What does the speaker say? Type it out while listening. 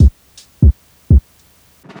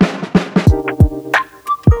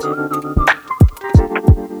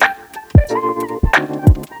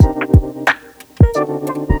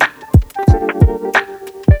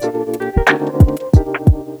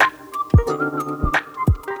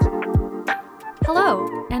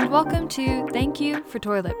welcome to Thank You for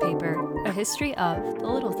Toilet Paper, a history of the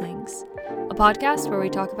little things. A podcast where we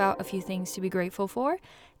talk about a few things to be grateful for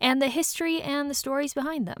and the history and the stories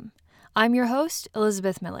behind them. I'm your host,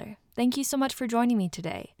 Elizabeth Miller. Thank you so much for joining me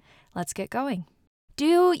today. Let's get going.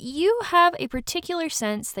 Do you have a particular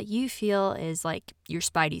sense that you feel is like your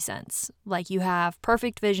spidey sense? Like you have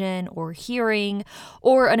perfect vision or hearing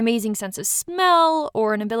or an amazing sense of smell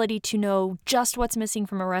or an ability to know just what's missing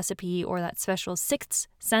from a recipe or that special sixth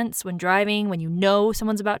sense when driving, when you know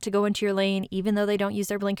someone's about to go into your lane even though they don't use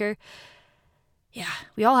their blinker? Yeah,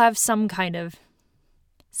 we all have some kind of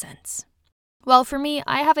sense. Well, for me,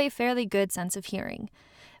 I have a fairly good sense of hearing,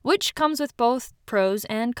 which comes with both pros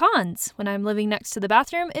and cons. When I'm living next to the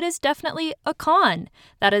bathroom, it is definitely a con.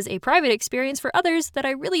 That is a private experience for others that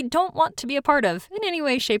I really don't want to be a part of in any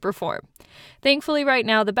way, shape, or form. Thankfully, right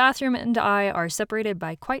now, the bathroom and I are separated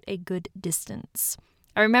by quite a good distance.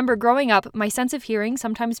 I remember growing up, my sense of hearing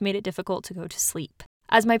sometimes made it difficult to go to sleep,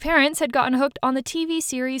 as my parents had gotten hooked on the TV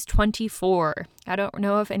series 24. I don't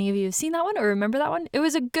know if any of you have seen that one or remember that one. It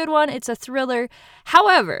was a good one. It's a thriller.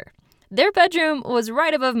 However, their bedroom was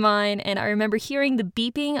right above mine, and I remember hearing the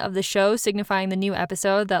beeping of the show signifying the new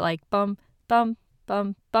episode, that like bum, bum,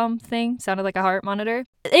 bum, bum thing, sounded like a heart monitor.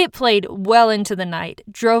 It played well into the night,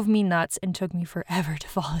 drove me nuts, and took me forever to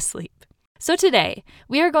fall asleep. So today,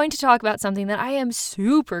 we are going to talk about something that I am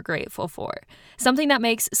super grateful for. Something that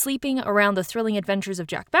makes sleeping around the thrilling adventures of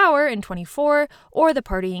Jack Bauer in 24, or the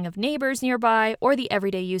partying of neighbors nearby, or the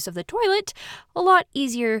everyday use of the toilet a lot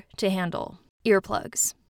easier to handle.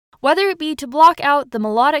 Earplugs. Whether it be to block out the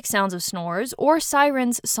melodic sounds of snores or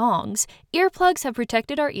sirens' songs, earplugs have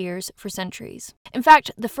protected our ears for centuries. In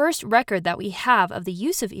fact, the first record that we have of the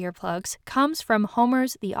use of earplugs comes from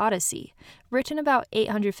Homer's The Odyssey, written about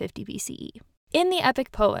 850 BCE. In the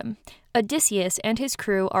epic poem, Odysseus and his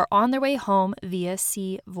crew are on their way home via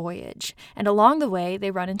sea voyage, and along the way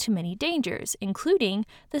they run into many dangers, including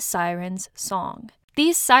the sirens' song.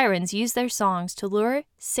 These sirens use their songs to lure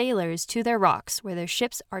sailors to their rocks, where their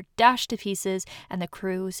ships are dashed to pieces and the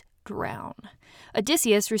crews drown.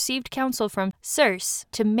 Odysseus received counsel from Circe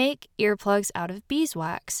to make earplugs out of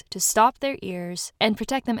beeswax to stop their ears and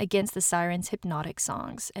protect them against the sirens' hypnotic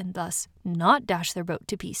songs, and thus not dash their boat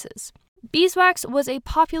to pieces. Beeswax was a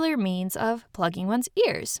popular means of plugging one's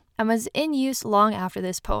ears and was in use long after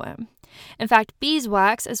this poem. In fact,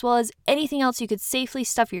 beeswax, as well as anything else you could safely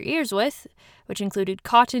stuff your ears with, which included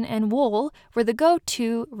cotton and wool, were the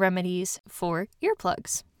go-to remedies for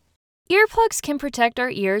earplugs. Earplugs can protect our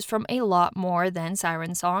ears from a lot more than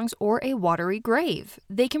siren songs or a watery grave.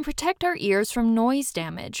 They can protect our ears from noise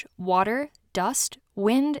damage, water, dust,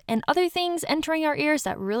 wind, and other things entering our ears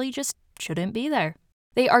that really just shouldn't be there.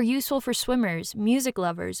 They are useful for swimmers, music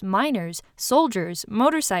lovers, miners, soldiers,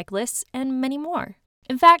 motorcyclists, and many more.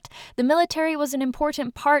 In fact, the military was an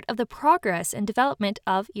important part of the progress and development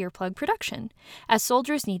of earplug production, as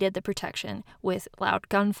soldiers needed the protection with loud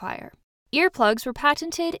gunfire. Earplugs were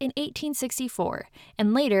patented in 1864,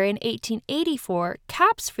 and later in 1884,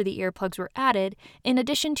 caps for the earplugs were added in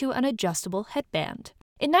addition to an adjustable headband.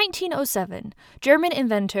 In 1907, German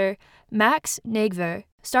inventor Max Nägver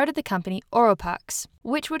started the company Oropax,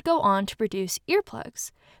 which would go on to produce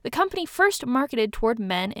earplugs. The company first marketed toward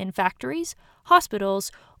men in factories,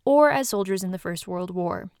 hospitals, or as soldiers in the First World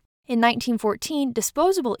War. In 1914,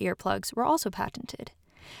 disposable earplugs were also patented.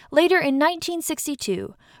 Later in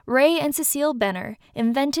 1962, Ray and Cecile Benner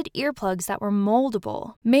invented earplugs that were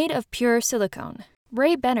moldable, made of pure silicone.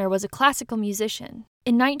 Ray Benner was a classical musician.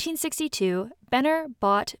 In 1962, Benner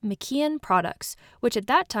bought McKeon Products, which at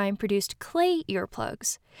that time produced clay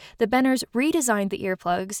earplugs. The Benners redesigned the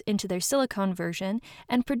earplugs into their silicone version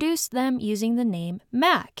and produced them using the name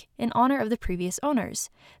Mac in honor of the previous owners.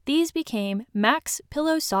 These became Mac's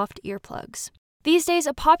Pillow Soft earplugs. These days,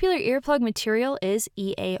 a popular earplug material is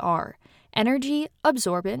EAR, Energy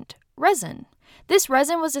Absorbent Resin. This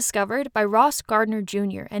resin was discovered by Ross Gardner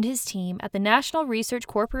Jr. and his team at the National Research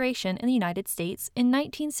Corporation in the United States in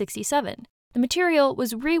 1967. The material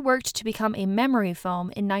was reworked to become a memory foam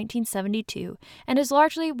in 1972 and is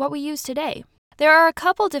largely what we use today. There are a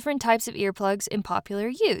couple different types of earplugs in popular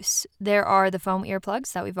use. There are the foam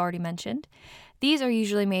earplugs that we've already mentioned. These are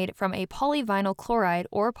usually made from a polyvinyl chloride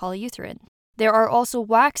or polyurethane. There are also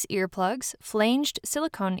wax earplugs, flanged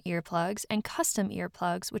silicone earplugs, and custom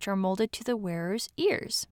earplugs, which are molded to the wearer's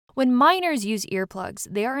ears. When miners use earplugs,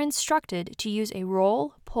 they are instructed to use a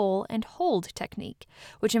roll, pull, and hold technique,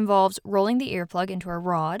 which involves rolling the earplug into a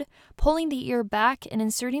rod, pulling the ear back and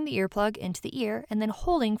inserting the earplug into the ear, and then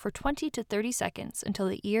holding for 20 to 30 seconds until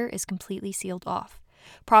the ear is completely sealed off.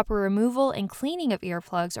 Proper removal and cleaning of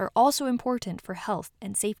earplugs are also important for health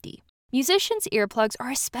and safety. Musicians' earplugs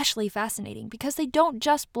are especially fascinating because they don't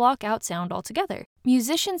just block out sound altogether.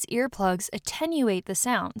 Musicians' earplugs attenuate the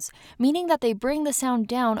sounds, meaning that they bring the sound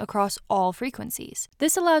down across all frequencies.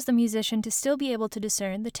 This allows the musician to still be able to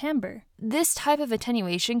discern the timbre. This type of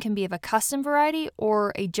attenuation can be of a custom variety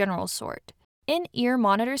or a general sort. In-ear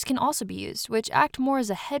monitors can also be used, which act more as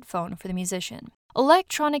a headphone for the musician.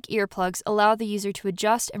 Electronic earplugs allow the user to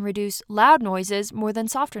adjust and reduce loud noises more than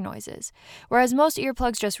softer noises, whereas most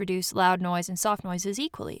earplugs just reduce loud noise and soft noises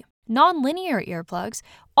equally. Non-linear earplugs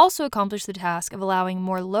also accomplish the task of allowing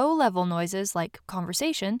more low-level noises like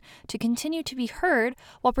conversation to continue to be heard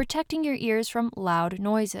while protecting your ears from loud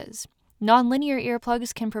noises. Non-linear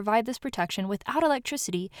earplugs can provide this protection without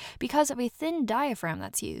electricity because of a thin diaphragm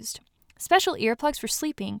that's used. Special earplugs for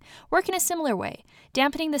sleeping work in a similar way,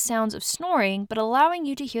 dampening the sounds of snoring but allowing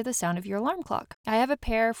you to hear the sound of your alarm clock. I have a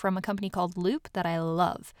pair from a company called Loop that I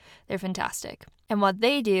love. They're fantastic. And what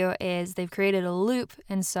they do is they've created a loop,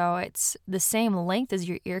 and so it's the same length as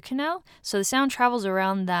your ear canal, so the sound travels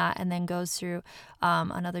around that and then goes through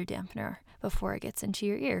another dampener before it gets into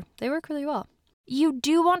your ear. They work really well. You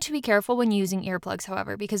do want to be careful when using earplugs,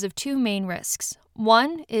 however, because of two main risks.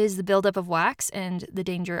 One is the buildup of wax and the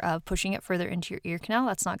danger of pushing it further into your ear canal.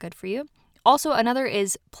 That's not good for you. Also, another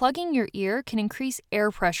is plugging your ear can increase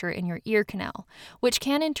air pressure in your ear canal, which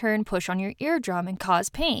can in turn push on your eardrum and cause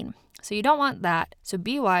pain. So you don't want that, so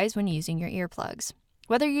be wise when using your earplugs.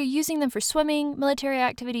 Whether you're using them for swimming, military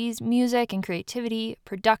activities, music and creativity,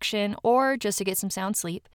 production, or just to get some sound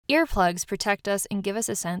sleep, earplugs protect us and give us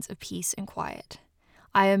a sense of peace and quiet.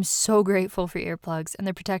 I am so grateful for earplugs and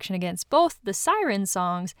their protection against both the siren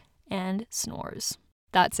songs and snores.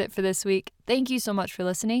 That's it for this week. Thank you so much for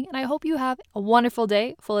listening, and I hope you have a wonderful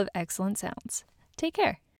day full of excellent sounds. Take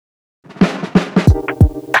care.